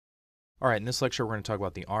All right, in this lecture, we're going to talk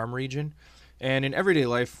about the arm region. And in everyday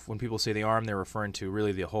life, when people say the arm, they're referring to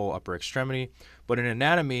really the whole upper extremity. But in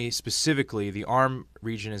anatomy, specifically, the arm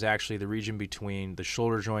region is actually the region between the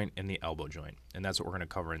shoulder joint and the elbow joint. And that's what we're going to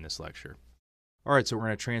cover in this lecture. All right, so we're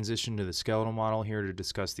going to transition to the skeletal model here to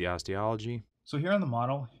discuss the osteology. So here on the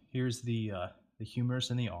model, here's the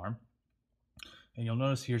humerus in the arm. And you'll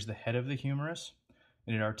notice here's the head of the humerus,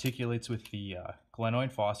 and it articulates with the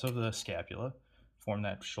glenoid fossa of the scapula, form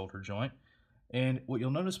that shoulder joint. And what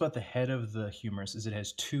you'll notice about the head of the humerus is it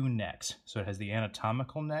has two necks. So it has the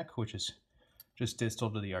anatomical neck, which is just distal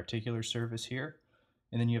to the articular surface here.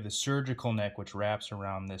 And then you have the surgical neck, which wraps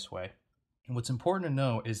around this way. And what's important to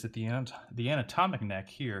know is that the anatomic neck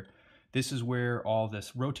here, this is where all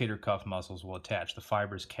this rotator cuff muscles will attach. The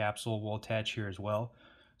fibrous capsule will attach here as well.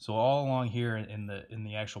 So all along here in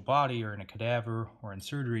the actual body, or in a cadaver, or in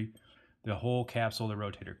surgery, the whole capsule, the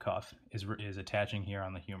rotator cuff, is attaching here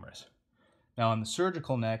on the humerus. Now on the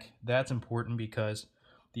surgical neck, that's important because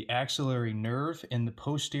the axillary nerve and the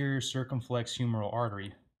posterior circumflex humeral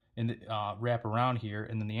artery wrap around here,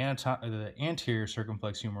 and then the anterior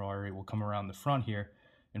circumflex humeral artery will come around the front here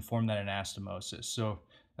and form that anastomosis. So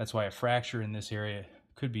that's why a fracture in this area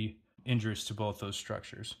could be injurious to both those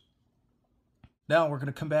structures. Now we're going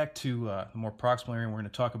to come back to the more proximal area, and we're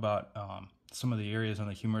going to talk about some of the areas on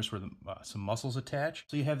the humerus where some muscles attach.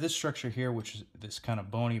 So you have this structure here, which is this kind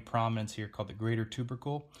of bony prominence here called the greater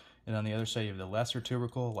tubercle. And on the other side, you have the lesser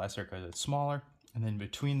tubercle, lesser because it's smaller. And then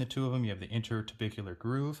between the two of them, you have the intertubercular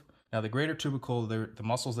groove. Now the greater tubercle, the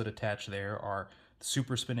muscles that attach there are the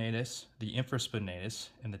supraspinatus, the infraspinatus,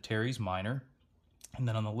 and the teres minor. And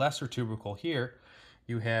then on the lesser tubercle here,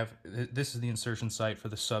 you have, this is the insertion site for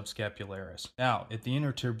the subscapularis. Now, at the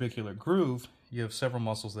intertubercular groove, you have several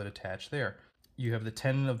muscles that attach there. You have the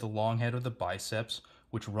tendon of the long head of the biceps,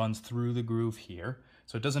 which runs through the groove here.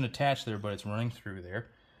 So it doesn't attach there, but it's running through there.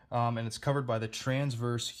 And it's covered by the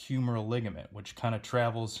transverse humeral ligament, which kind of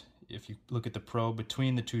travels, if you look at the probe,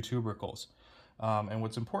 between the two tubercles. And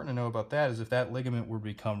what's important to know about that is if that ligament were to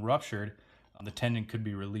become ruptured, the tendon could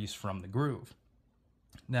be released from the groove.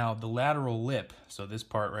 Now, the lateral lip, so this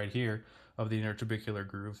part right here of the intertubercular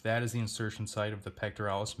groove, that is the insertion site of the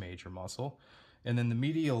pectoralis major muscle. And then the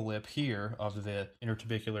medial lip here of the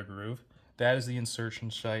intertubercular groove, that is the insertion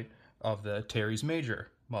site of the teres major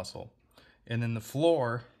muscle. And then the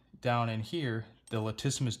floor down in here, the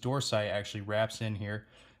latissimus dorsi actually wraps in here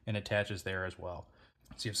and attaches there as well.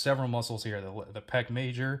 So you have several muscles here, the pec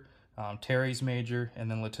major, teres major, and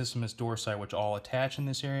then latissimus dorsi, which all attach in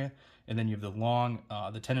this area. And then you have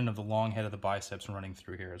the tendon of the long head of the biceps running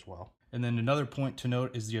through here as well. And then another point to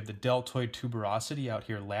note is you have the deltoid tuberosity out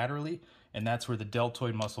here laterally, and that's where the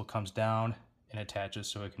deltoid muscle comes down and attaches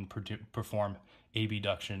so it can perform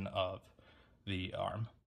abduction of the arm.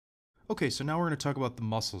 Okay, so now we're going to talk about the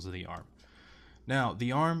muscles of the arm. Now,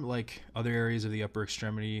 the arm, like other areas of the upper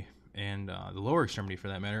extremity and the lower extremity for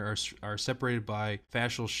that matter, are separated by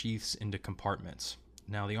fascial sheaths into compartments.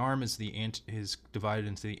 Now, the arm is divided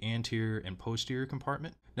into the anterior and posterior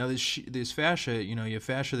compartment. Now, this fascia, you have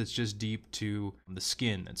fascia that's just deep to the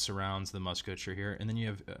skin that surrounds the musculature here, and then you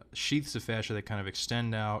have sheaths of fascia that kind of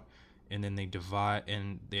extend out, and then they divide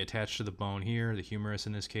and they attach to the bone here, the humerus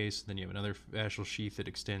in this case. Then you have another fascial sheath that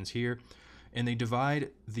extends here, and they divide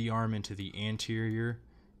the arm into the anterior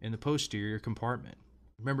and the posterior compartment.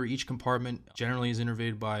 Remember, each compartment generally is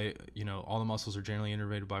innervated by, all the muscles are generally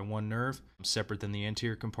innervated by one nerve, separate than the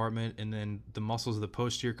anterior compartment, and then the muscles of the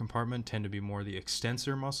posterior compartment tend to be more the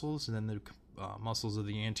extensor muscles, and then the muscles of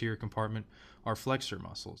the anterior compartment are flexor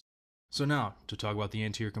muscles. So now, to talk about the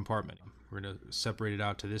anterior compartment, we're going to separate it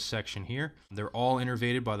out to this section here. They're all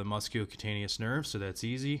innervated by the musculocutaneous nerve, so that's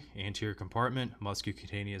easy. Anterior compartment,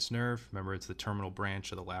 musculocutaneous nerve. Remember, it's the terminal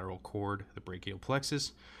branch of the lateral cord, the brachial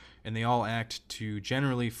plexus. And they all act to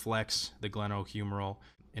generally flex the glenohumeral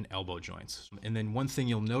and elbow joints. And then one thing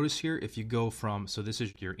you'll notice here, if you go so this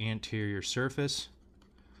is your anterior surface.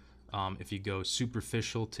 If you go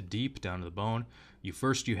superficial to deep down to the bone, you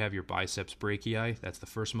have your biceps brachii. That's the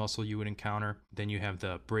first muscle you would encounter. Then you have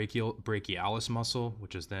the brachialis muscle,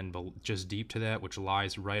 which is then just deep to that, which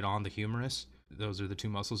lies right on the humerus. Those are the two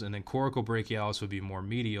muscles. And then coracobrachialis would be more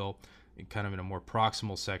medial, kind of in a more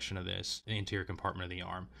proximal section of this anterior compartment of the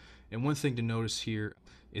arm. And one thing to notice here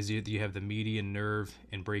is that you have the median nerve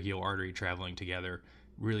and brachial artery traveling together,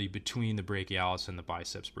 really between the brachialis and the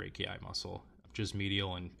biceps brachii muscle, just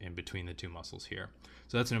medial and between the two muscles here.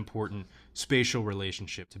 So that's an important spatial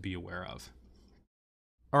relationship to be aware of.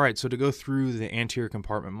 All right, so to go through the anterior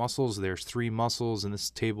compartment muscles, there's 3 muscles, and this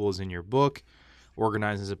table is in your book.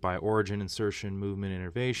 Organizes it by origin, insertion, movement,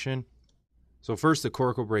 innervation. So first, the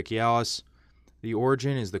coracobrachialis. The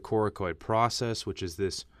origin is the coracoid process, which is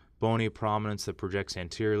this bony prominence that projects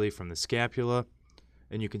anteriorly from the scapula.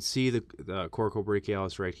 And you can see the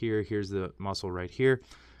coracobrachialis right here. Here's the muscle right here.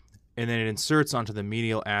 And then it inserts onto the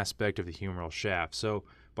medial aspect of the humeral shaft. So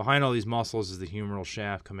behind all these muscles is the humeral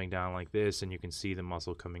shaft coming down like this, and you can see the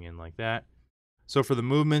muscle coming in like that. So for the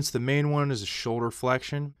movements, the main one is a shoulder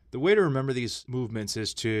flexion. The way to remember these movements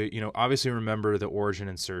is to, obviously remember the origin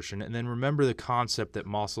insertion, and then remember the concept that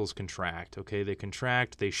muscles contract, okay? They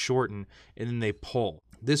contract, they shorten, and then they pull.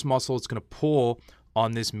 This muscle is going to pull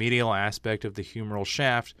on this medial aspect of the humeral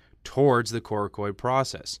shaft towards the coracoid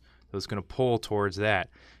process. So it's going to pull towards that.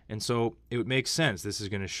 And so it makes sense. This is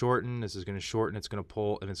going to shorten, this is going to shorten, it's going to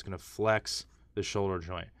pull, and it's going to flex the shoulder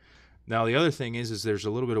joint. Now, the other thing is there's a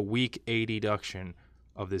little bit of weak adduction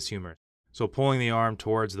of this humerus. So pulling the arm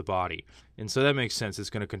towards the body. And so that makes sense. It's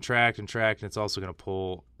going to contract, and it's also going to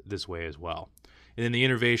pull this way as well. And then the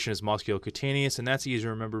innervation is musculocutaneous, and that's easy to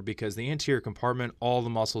remember because the anterior compartment, all the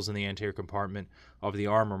muscles in the anterior compartment of the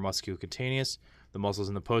arm are musculocutaneous. The muscles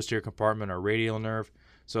in the posterior compartment are radial nerve.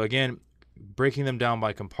 So again, breaking them down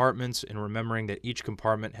by compartments and remembering that each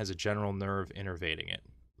compartment has a general nerve innervating it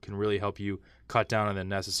can really help you cut down on the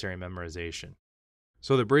necessary memorization.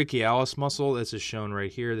 So the brachialis muscle, this is shown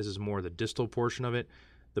right here. This is more the distal portion of it.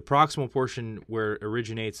 The proximal portion where it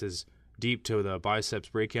originates is deep to the biceps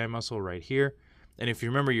brachii muscle right here. And if you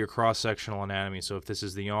remember your cross-sectional anatomy, so if this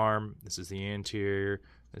is the arm, this is the anterior,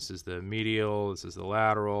 this is the medial, this is the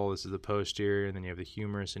lateral, this is the posterior, and then you have the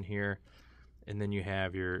humerus in here. And then you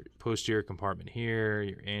have your posterior compartment here,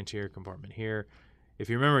 your anterior compartment here. If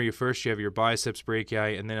you remember, you have your biceps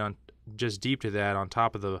brachii, and then on just deep to that, on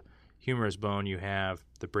top of the humerus bone, you have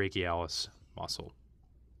the brachialis muscle.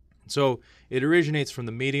 So it originates from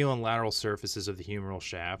the medial and lateral surfaces of the humeral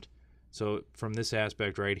shaft, so from this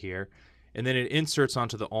aspect right here, and then it inserts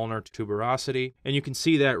onto the ulnar tuberosity, and you can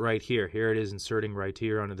see that right here. Here it is inserting right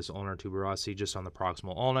here onto this ulnar tuberosity, just on the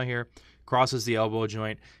proximal ulna here, crosses the elbow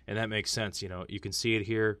joint, and that makes sense. You can see it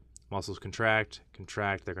here. Muscles contract,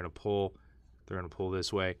 they're going to pull. They're going to pull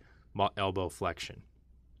this way, elbow flexion.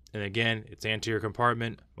 And again, it's anterior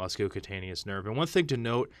compartment, musculocutaneous nerve. And one thing to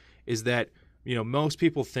note is that, most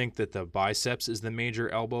people think that the biceps is the major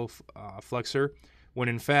elbow flexor, when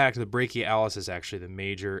in fact the brachialis is actually the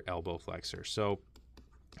major elbow flexor. So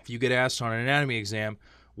if you get asked on an anatomy exam,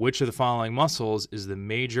 which of the following muscles is the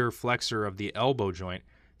major flexor of the elbow joint,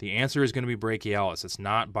 the answer is going to be brachialis. It's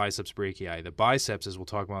not biceps brachii. The biceps, as we'll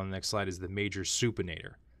talk about on the next slide, is the major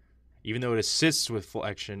supinator. Even though it assists with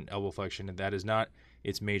flexion, elbow flexion, that is not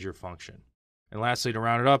its major function. And lastly, to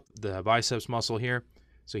round it up, the biceps muscle here.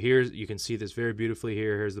 So here you can see this very beautifully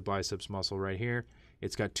here. Here's the biceps muscle right here.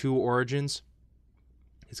 It's got two origins.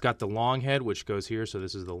 It's got the long head, which goes here. So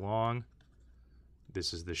this is the long.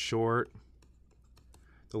 This is the short.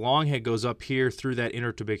 The long head goes up here through that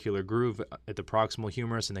intertubercular groove at the proximal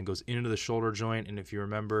humerus and then goes into the shoulder joint. And if you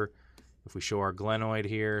remember, if we show our glenoid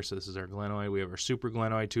here, so this is our glenoid, we have our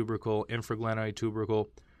supraglenoid tubercle, infraglenoid tubercle.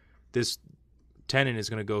 This tendon is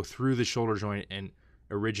going to go through the shoulder joint and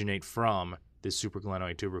originate from this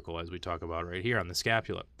supraglenoid tubercle, as we talk about right here on the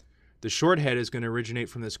scapula. The short head is going to originate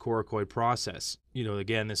from this coracoid process.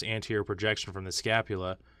 Again, this anterior projection from the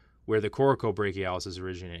scapula where the coracobrachialis is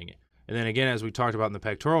originating. And then again, as we talked about in the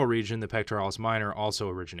pectoral region, the pectoralis minor also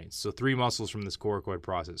originates. So three muscles from this coracoid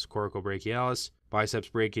process: coracobrachialis, biceps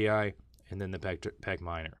brachii, and then the pec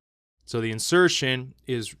minor. So the insertion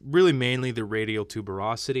is really mainly the radial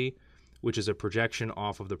tuberosity, which is a projection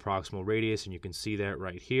off of the proximal radius, and you can see that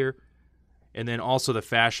right here. And then also the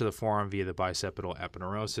fascia of the forearm via the bicipital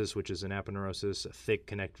aponeurosis, which is an aponeurosis, a thick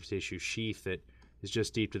connective tissue sheath that is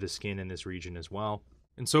just deep to the skin in this region as well.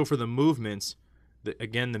 And so for the movements,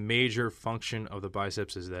 again, the major function of the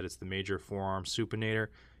biceps is that it's the major forearm supinator.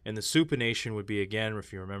 And the supination would be, again,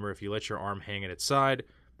 if you remember, if you let your arm hang at its side,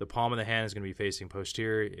 the palm of the hand is going to be facing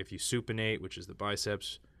posterior. If you supinate, which is the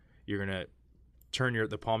biceps, you're going to turn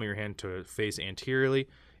the palm of your hand to face anteriorly.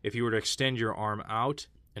 If you were to extend your arm out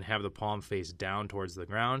and have the palm face down towards the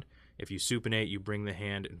ground, if you supinate, you bring the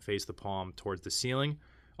hand and face the palm towards the ceiling.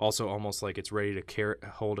 Also almost like it's ready to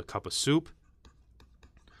hold a cup of soup.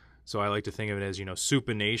 So I like to think of it as,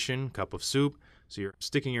 supination, cup of soup. So you're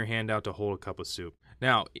sticking your hand out to hold a cup of soup.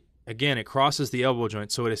 Now, again, it crosses the elbow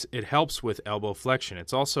joint, so it helps with elbow flexion.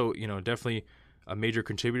 It's also, definitely a major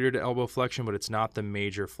contributor to elbow flexion, but it's not the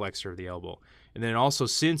major flexor of the elbow. And then also,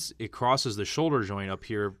 since it crosses the shoulder joint up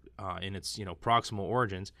here in its, proximal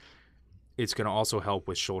origins, it's going to also help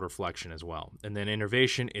with shoulder flexion as well. And then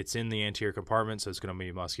innervation, it's in the anterior compartment, so it's going to be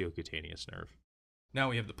a musculocutaneous nerve. Now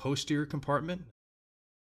we have the posterior compartment.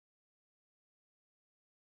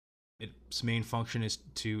 Its main function is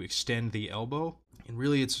to extend the elbow, and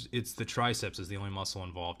really it's the triceps is the only muscle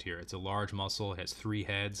involved here. It's a large muscle, it has 3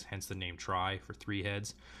 heads, hence the name tri for 3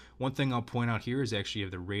 heads. One thing I'll point out here is actually you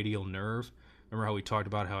have the radial nerve. Remember how we talked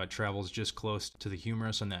about how it travels just close to the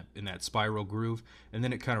humerus in that spiral groove, and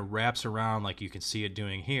then it kind of wraps around like you can see it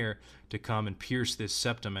doing here to come and pierce this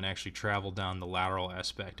septum and actually travel down the lateral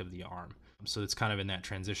aspect of the arm. So it's kind of in that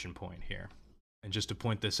transition point here. And just to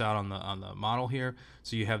point this out on the model here,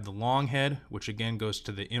 so you have the long head, which again goes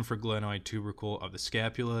to the infraglenoid tubercle of the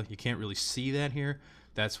scapula. You can't really see that here.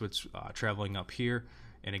 That's what's traveling up here.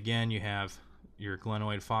 And again, you have your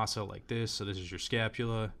glenoid fossa like this. So this is your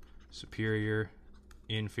scapula, superior,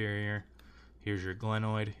 inferior. Here's your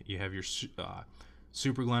glenoid. You have your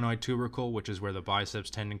supraglenoid tubercle, which is where the biceps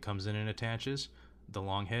tendon comes in and attaches, the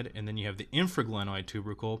long head. And then you have the infraglenoid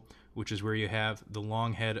tubercle, which is where you have the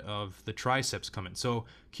long head of the triceps coming. So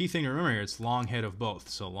key thing to remember here, it's long head of both.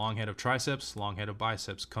 So long head of triceps, long head of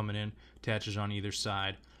biceps coming in, attaches on either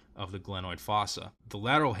side of the glenoid fossa. The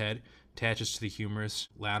lateral head attaches to the humerus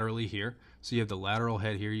laterally here. So you have the lateral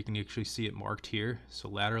head here. You can actually see it marked here. So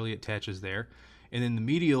laterally it attaches there. And then the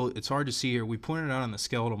medial, it's hard to see here. We pointed out on the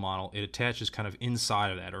skeletal model, it attaches kind of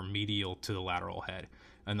inside of that, or medial to the lateral head,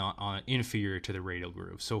 and on inferior to the radial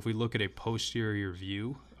groove. So if we look at a posterior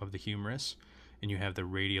view of the humerus, and you have the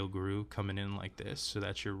radial groove coming in like this, so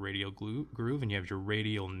that's your radial groove, and you have your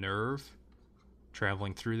radial nerve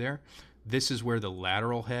traveling through there. This is where the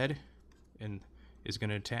lateral head is going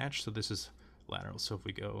to attach. So this is lateral. So if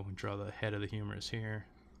we go and draw the head of the humerus here,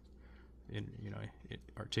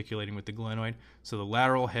 articulating with the glenoid. So the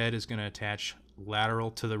lateral head is going to attach lateral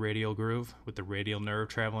to the radial groove with the radial nerve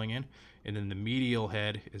traveling in, and then the medial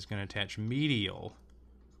head is going to attach medial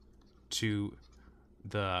to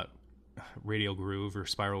the radial groove or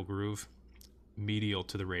spiral groove, medial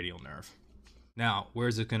to the radial nerve. Now, where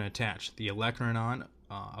is it going to attach? The olecranon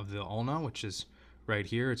of the ulna, which is right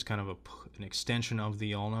here. It's kind of an extension of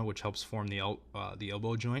the ulna, which helps form the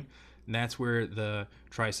elbow joint. And that's where the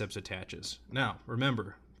triceps attaches. Now,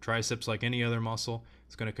 remember, triceps, like any other muscle,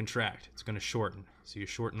 it's going to contract. It's going to shorten. So you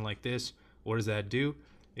shorten like this. What does that do?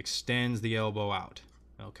 Extends the elbow out.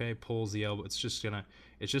 Okay, pulls the elbow. It's just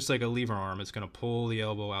like a lever arm. It's going to pull the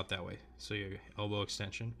elbow out that way. So your elbow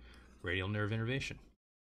extension, radial nerve innervation.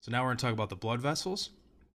 So now we're going to talk about the blood vessels.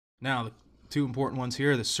 Now, the 2 important ones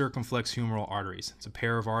here are the circumflex humeral arteries. It's a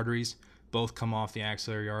pair of arteries. Both come off the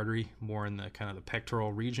axillary artery, more in the kind of the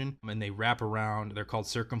pectoral region, and they wrap around. They're called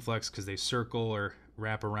circumflex because they circle or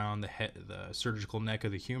wrap around the surgical neck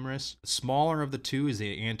of the humerus. The smaller of the 2 is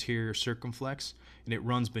the anterior circumflex, and it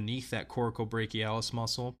runs beneath that coracobrachialis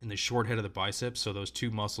muscle in the short head of the biceps. So those 2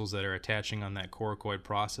 muscles that are attaching on that coracoid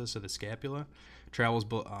process of the scapula travels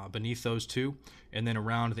beneath those 2, and then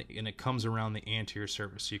and it comes around the anterior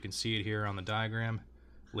surface. So you can see it here on the diagram,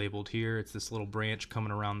 labeled here. It's this little branch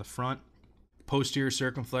coming around the front. Posterior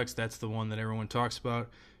circumflex, that's the one that everyone talks about.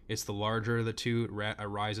 It's the larger of the 2. It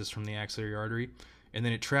arises from the axillary artery, and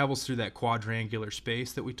then it travels through that quadrangular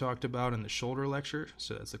space that we talked about in the shoulder lecture.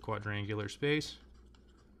 So that's the quadrangular space.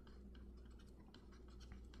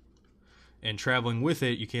 And traveling with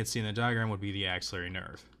it, you can't see in the diagram, would be the axillary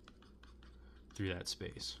nerve through that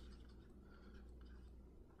space.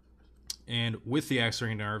 And with the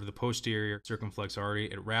axillary nerve, the posterior circumflex artery,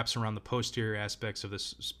 it wraps around the posterior aspect of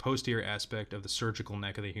the surgical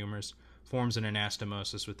neck of the humerus, forms an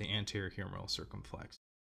anastomosis with the anterior humeral circumflex.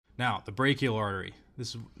 Now, the brachial artery.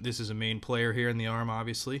 This is a main player here in the arm,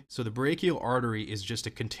 obviously. So the brachial artery is just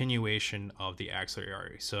a continuation of the axillary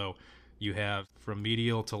artery. So you have from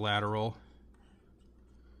medial to lateral,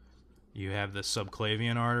 you have the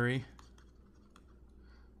subclavian artery.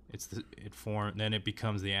 Then it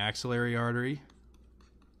becomes the axillary artery,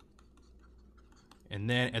 and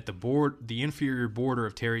then at the inferior border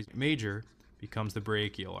of teres major becomes the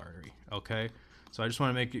brachial artery. Okay, so I just want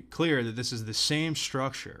to make it clear that this is the same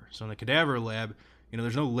structure. So in the cadaver lab,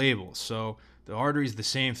 there's no labels, so the artery is the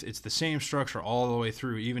same. It's the same structure all the way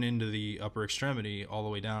through, even into the upper extremity, all the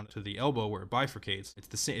way down to the elbow where it bifurcates. It's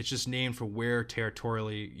the same. It's just named for where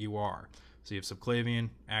territorially you are. So you have subclavian,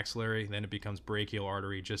 axillary, then it becomes brachial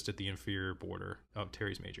artery just at the inferior border of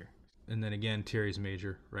teres major. And then again, teres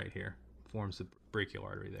major right here forms the brachial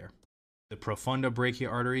artery there. The profunda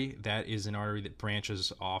brachial artery, that is an artery that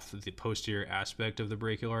branches off the posterior aspect of the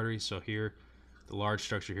brachial artery. So here, the large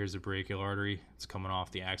structure here is the brachial artery. It's coming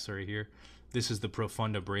off the axillary here. This is the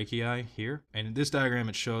profunda brachii here. And in this diagram,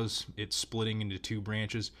 it shows it's splitting into 2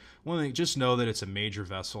 branches. One thing, just know that it's a major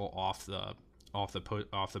vessel off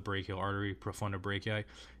the brachial artery, profunda brachii,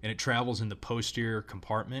 and it travels in the posterior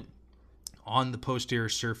compartment on the posterior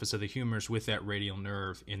surface of the humerus with that radial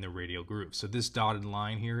nerve in the radial groove. So this dotted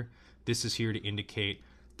line here, this is here to indicate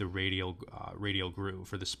the radial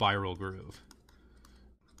groove, or the spiral groove.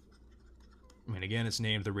 And again, it's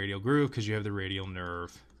named the radial groove because you have the radial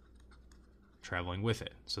nerve traveling with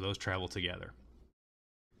it. So those travel together.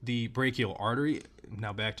 The brachial artery,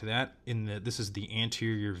 now back to that, this is the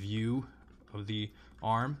anterior view of the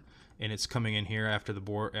arm, and it's coming in here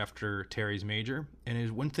after teres major.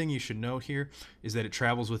 And one thing you should note here is that it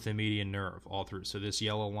travels with the median nerve all through. So this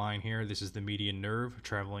yellow line here, this is the median nerve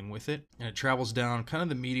traveling with it, and it travels down kind of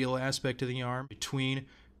the medial aspect of the arm between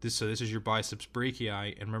this. So this is your biceps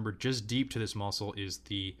brachii, and remember, just deep to this muscle is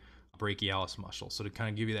the brachialis muscle. So to kind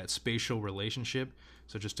of give you that spatial relationship,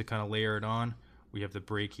 so just to kind of layer it on, we have the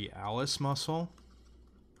brachialis muscle.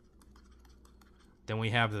 Then we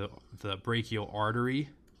have the brachial artery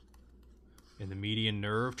and the median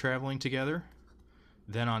nerve traveling together.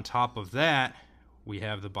 Then on top of that, we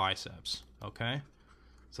have the biceps, okay?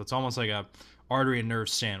 So it's almost like a artery and nerve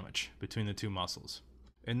sandwich between the two muscles.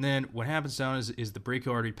 And then what happens down is the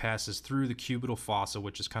brachial artery passes through the cubital fossa,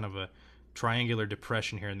 which is kind of a triangular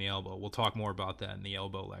depression here in the elbow. We'll talk more about that in the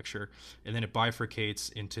elbow lecture. And then it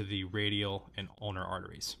bifurcates into the radial and ulnar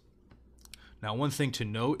arteries. Now, one thing to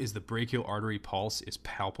note is the brachial artery pulse is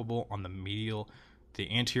palpable on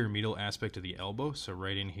the anterior medial aspect of the elbow, so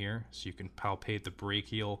right in here. So you can palpate the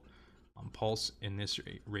brachial pulse in this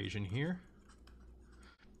region here.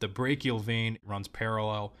 The brachial vein runs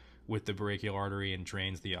parallel with the brachial artery and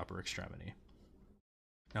drains the upper extremity.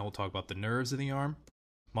 Now we'll talk about the nerves of the arm.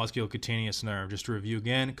 Musculocutaneous nerve, just to review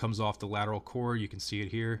again, it comes off the lateral cord. You can see it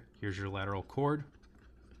here. Here's your lateral cord.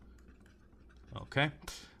 Okay.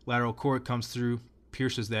 Lateral cord comes through,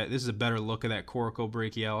 pierces that. This is a better look of that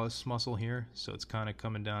coracobrachialis muscle here. So it's kind of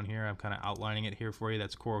coming down here. I'm kind of outlining it here for you.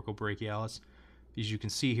 That's coracobrachialis. As you can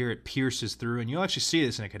see here, it pierces through, and you'll actually see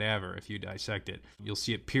this in a cadaver if you dissect it. You'll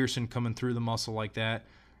see it piercing, coming through the muscle like that,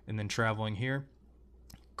 and then traveling here.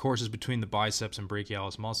 Courses between the biceps and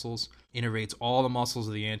brachialis muscles, innervates all the muscles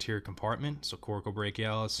of the anterior compartment, so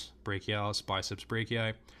coracobrachialis, brachialis, biceps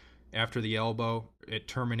brachii. After the elbow, it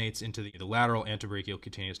terminates into the lateral antebrachial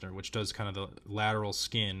cutaneous nerve, which does kind of the lateral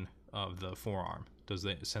skin of the forearm, does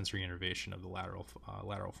the sensory innervation of the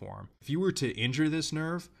lateral forearm. If you were to injure this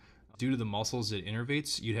nerve, due to the muscles it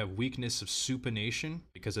innervates, you'd have weakness of supination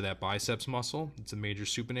because of that biceps muscle. It's a major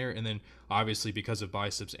supinator. And then obviously because of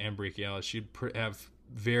biceps and brachialis, you'd have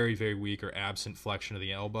very, very weak or absent flexion of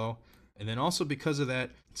the elbow. And then also because of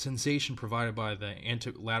that sensation provided by the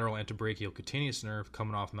lateral antebrachial cutaneous nerve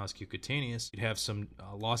coming off musculocutaneous, you'd have some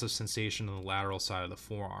loss of sensation on the lateral side of the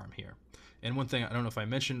forearm here. And one thing I don't know if I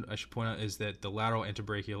mentioned, I should point out, is that the lateral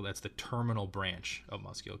antebrachial, that's the terminal branch of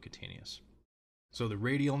musculocutaneous. So the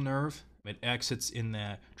radial nerve, it exits in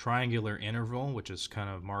that triangular interval, which is kind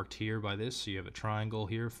of marked here by this. So you have a triangle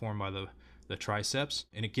here formed by the triceps,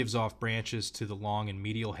 and it gives off branches to the long and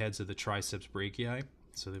medial heads of the triceps brachii.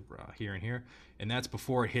 So here and here, and that's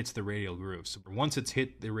before it hits the radial groove. So once it's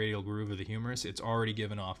hit the radial groove of the humerus, it's already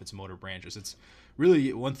given off its motor branches. It's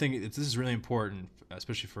really one thing. This is really important,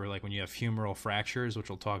 especially for like when you have humeral fractures, which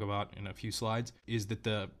we'll talk about in a few slides. Is that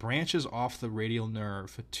the branches off the radial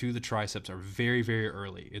nerve to the triceps are very, very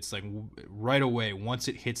early. It's like right away once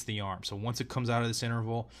it hits the arm. So once it comes out of this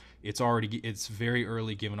interval, it's very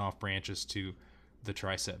early giving off branches to the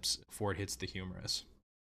triceps before it hits the humerus.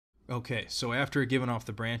 Okay, so after giving off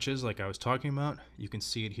the branches, like I was talking about, you can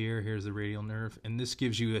see it here. Here's the radial nerve, and this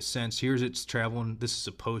gives you a sense. Here's it's traveling. This is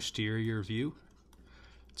a posterior view.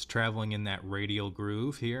 It's traveling in that radial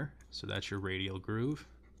groove here. So that's your radial groove.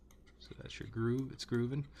 So that's your groove. It's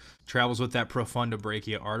grooving. Travels with that profunda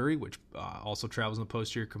brachia artery, which also travels in the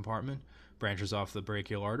posterior compartment. Branches off the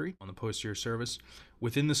brachial artery on the posterior surface.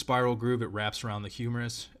 Within the spiral groove, it wraps around the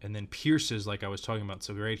humerus and then pierces, like I was talking about.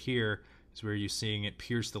 So right here is where you're seeing it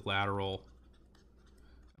pierce the lateral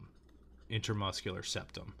intermuscular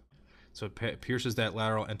septum. So it pierces that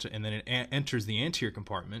lateral, and then it enters the anterior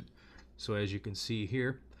compartment. So as you can see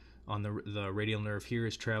here, on the radial nerve here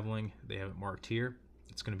is traveling. They have it marked here.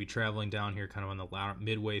 It's going to be traveling down here, kind of on the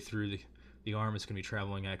midway through the arm. It's going to be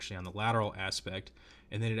traveling actually on the lateral aspect,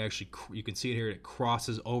 and then it actually, you can see it here, it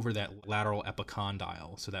crosses over that lateral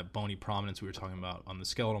epicondyle, so that bony prominence we were talking about on the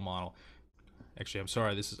skeletal model. Actually, I'm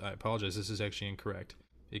sorry, I apologize, this is actually incorrect.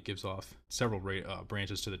 It gives off several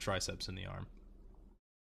branches to the triceps in the arm.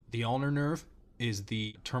 The ulnar nerve is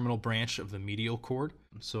the terminal branch of the medial cord.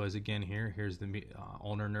 So as again here's the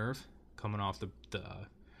ulnar nerve coming off the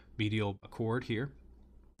medial cord here,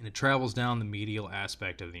 and it travels down the medial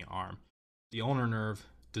aspect of the arm. The ulnar nerve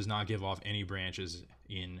does not give off any branches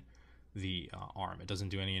in the arm. It doesn't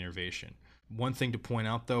do any innervation. One thing to point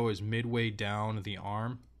out though is midway down the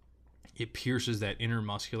arm, it pierces that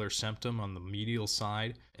intermuscular septum on the medial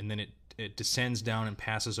side, and then it descends down and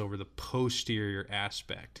passes over the posterior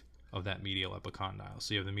aspect of that medial epicondyle.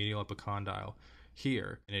 So you have the medial epicondyle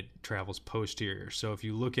here, and it travels posterior. So if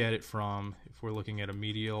you look at it from, if we're looking at a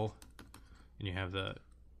medial, and you have the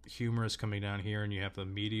humerus coming down here, and you have the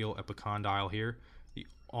medial epicondyle here, the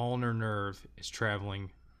ulnar nerve is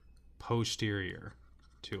traveling posterior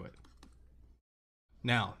to it.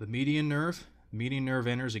 Now, the median nerve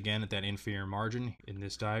enters again at that inferior margin in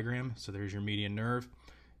this diagram. So there's your median nerve.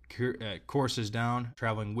 Courses down,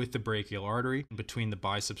 traveling with the brachial artery between the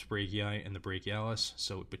biceps brachii and the brachialis,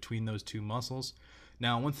 so between those two muscles.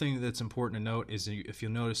 Now, one thing that's important to note is if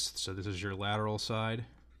you'll notice, so this is your lateral side,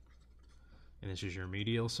 and this is your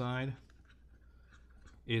medial side,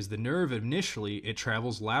 is the nerve initially, it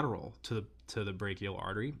travels lateral to the brachial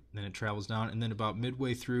artery, then it travels down, and then about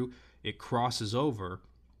midway through, it crosses over,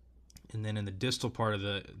 and then in the distal part of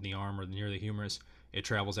the arm or near the humerus, it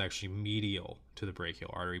travels actually medial to the brachial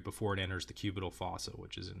artery before it enters the cubital fossa,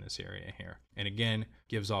 which is in this area here. And again,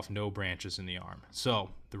 gives off no branches in the arm. So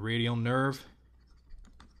the radial nerve,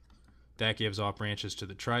 that gives off branches to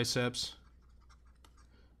the triceps,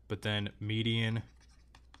 but then median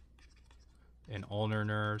and ulnar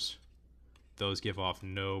nerves, those give off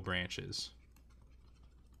no branches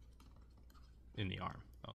in the arm.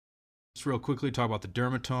 Just real quickly talk about the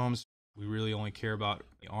dermatomes. We really only care about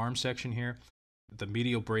the arm section here. The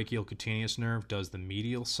medial brachial cutaneous nerve does the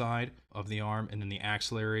medial side of the arm, and then the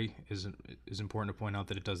axillary is important to point out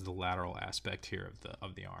that it does the lateral aspect here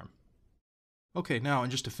of the arm. Okay, now,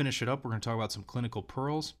 and just to finish it up, we're going to talk about some clinical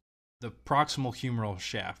pearls. The proximal humeral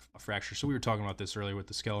shaft fracture. So we were talking about this earlier with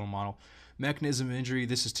the skeletal model. Mechanism of injury,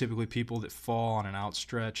 this is typically people that fall on an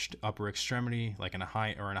outstretched upper extremity, like in a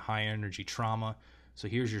high energy trauma. So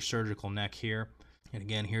here's your surgical neck here. And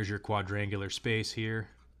again, here's your quadrangular space here.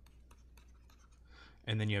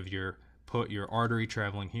 And then you have your artery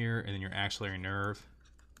traveling here, and then your axillary nerve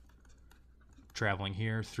traveling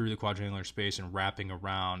here through the quadrangular space and wrapping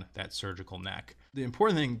around that surgical neck. The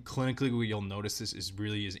important thing clinically, what you'll notice this is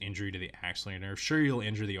injury to the axillary nerve. Sure, you'll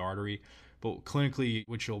injure the artery, but clinically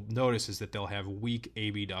what you'll notice is that they'll have weak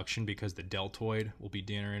abduction because the deltoid will be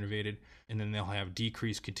deinnervated, and then they'll have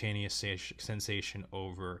decreased cutaneous sensation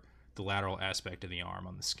over the lateral aspect of the arm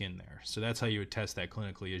on the skin there. So that's how you would test that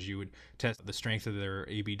clinically, is you would test the strength of their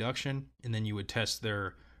abduction, and then you would test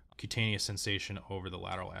their cutaneous sensation over the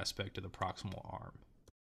lateral aspect of the proximal arm.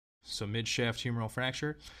 So mid-shaft humeral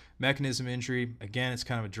fracture. Mechanism injury, again, it's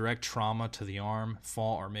kind of a direct trauma to the arm,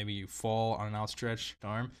 or maybe you fall on an outstretched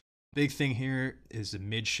arm. Big thing here is the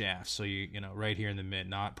mid-shaft, so you know, right here in the mid,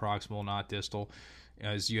 not proximal, not distal,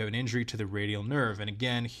 as you have an injury to the radial nerve. And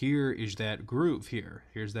again, here is that groove here.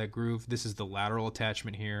 Here's that groove. This is the lateral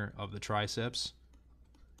attachment here of the triceps.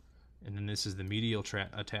 And then this is the medial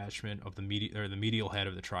attachment of the medial head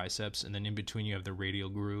of the triceps. And then in between you have the radial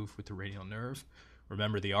groove with the radial nerve.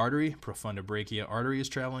 Remember the artery, profunda brachia artery is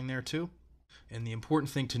traveling there too. And the important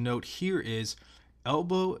thing to note here is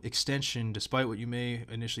elbow extension, despite what you may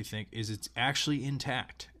initially think, is it's actually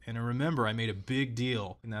intact. And remember, I made a big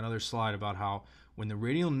deal in that other slide about how when the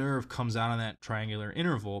radial nerve comes out on that triangular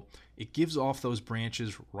interval, it gives off those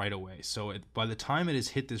branches right away. So by the time it has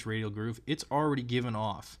hit this radial groove, it's already given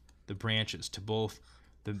off the branches to both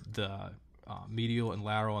the medial and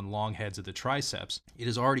lateral and long heads of the triceps. It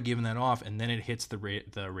has already given that off, and then it hits the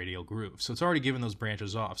radial groove. So it's already given those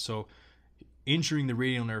branches off. So injuring the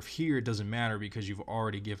radial nerve here doesn't matter because you've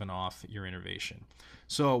already given off your innervation.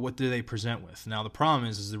 So what do they present with? Now the problem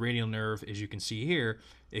is the radial nerve, as you can see here,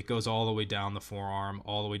 it goes all the way down the forearm,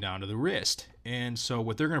 all the way down to the wrist. And so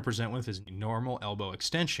what they're going to present with is normal elbow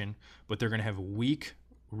extension, but they're going to have weak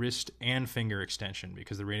wrist and finger extension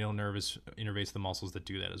because the radial nerve innervates the muscles that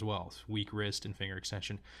do that as well. It's weak wrist and finger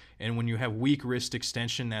extension. And when you have weak wrist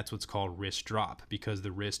extension, that's what's called wrist drop because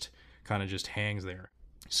the wrist kind of just hangs there.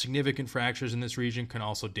 Significant fractures in this region can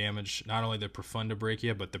also damage not only the profunda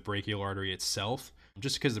brachia, but the brachial artery itself,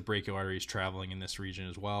 just because the brachial artery is traveling in this region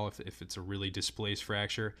as well, if it's a really displaced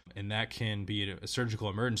fracture. And that can be a surgical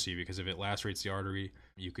emergency because if it lacerates the artery,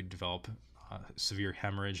 you could develop severe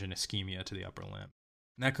hemorrhage and ischemia to the upper limb.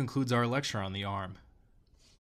 And that concludes our lecture on the arm.